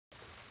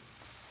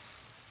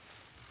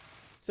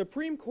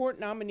Supreme Court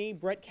nominee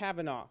Brett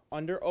Kavanaugh,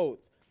 under oath,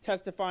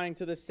 testifying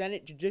to the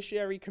Senate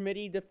Judiciary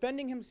Committee,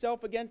 defending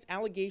himself against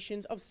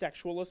allegations of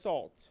sexual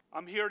assault.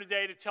 I'm here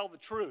today to tell the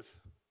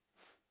truth.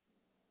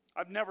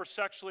 I've never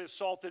sexually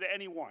assaulted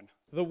anyone.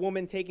 The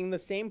woman taking the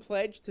same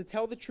pledge to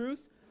tell the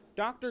truth,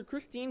 Dr.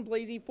 Christine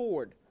Blasey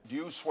Ford. Do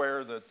you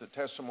swear that the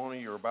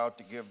testimony you're about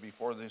to give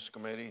before this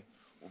committee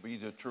will be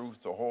the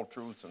truth, the whole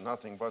truth, and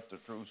nothing but the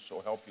truth, so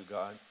help you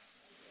God?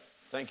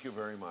 Thank you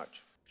very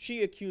much.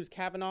 She accused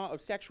Kavanaugh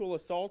of sexual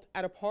assault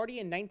at a party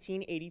in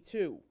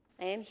 1982.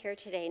 I am here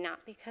today not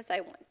because I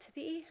want to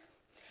be.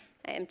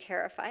 I am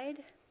terrified.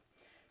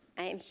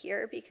 I am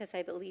here because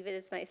I believe it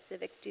is my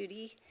civic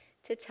duty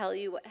to tell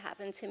you what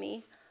happened to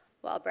me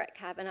while Brett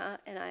Kavanaugh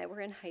and I were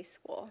in high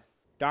school.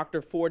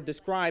 Dr. Ford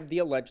described the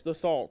alleged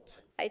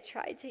assault. I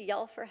tried to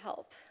yell for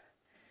help.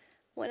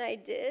 When I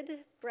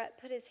did,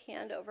 Brett put his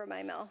hand over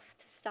my mouth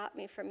to stop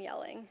me from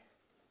yelling.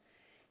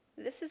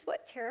 This is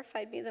what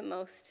terrified me the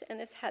most and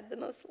has had the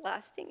most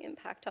lasting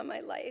impact on my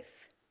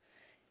life.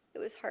 It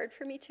was hard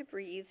for me to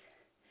breathe,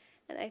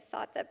 and I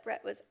thought that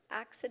Brett was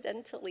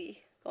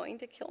accidentally going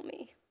to kill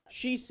me.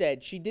 She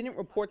said she didn't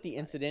report the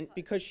incident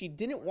because she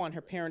didn't want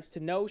her parents to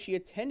know she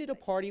attended a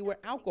party where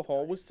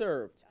alcohol was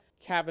served.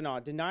 Kavanaugh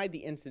denied the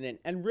incident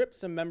and ripped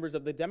some members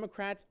of the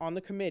Democrats on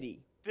the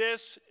committee.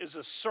 This is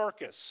a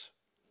circus.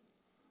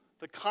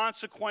 The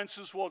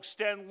consequences will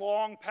extend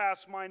long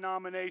past my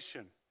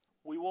nomination.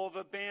 We will have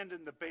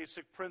abandoned the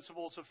basic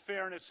principles of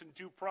fairness and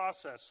due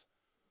process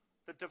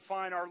that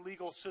define our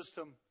legal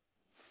system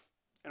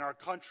and our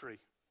country.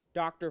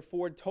 Dr.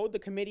 Ford told the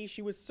committee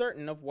she was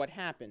certain of what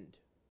happened.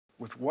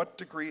 With what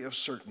degree of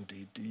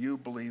certainty do you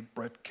believe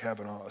Brett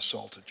Kavanaugh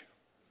assaulted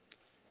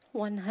you?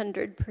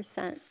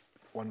 100%.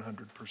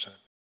 100%.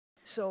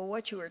 So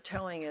what you are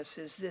telling us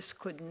is this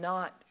could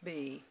not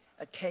be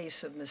a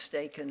case of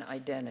mistaken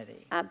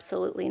identity?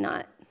 Absolutely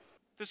not.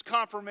 This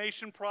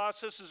confirmation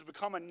process has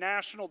become a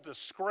national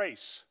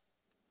disgrace.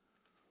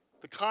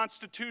 The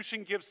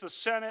Constitution gives the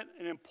Senate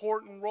an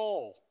important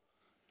role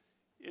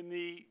in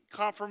the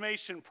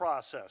confirmation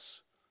process,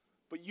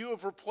 but you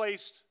have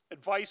replaced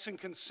advice and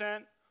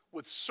consent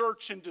with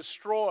search and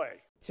destroy.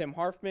 Tim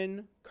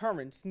Harfman,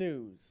 Currents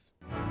News.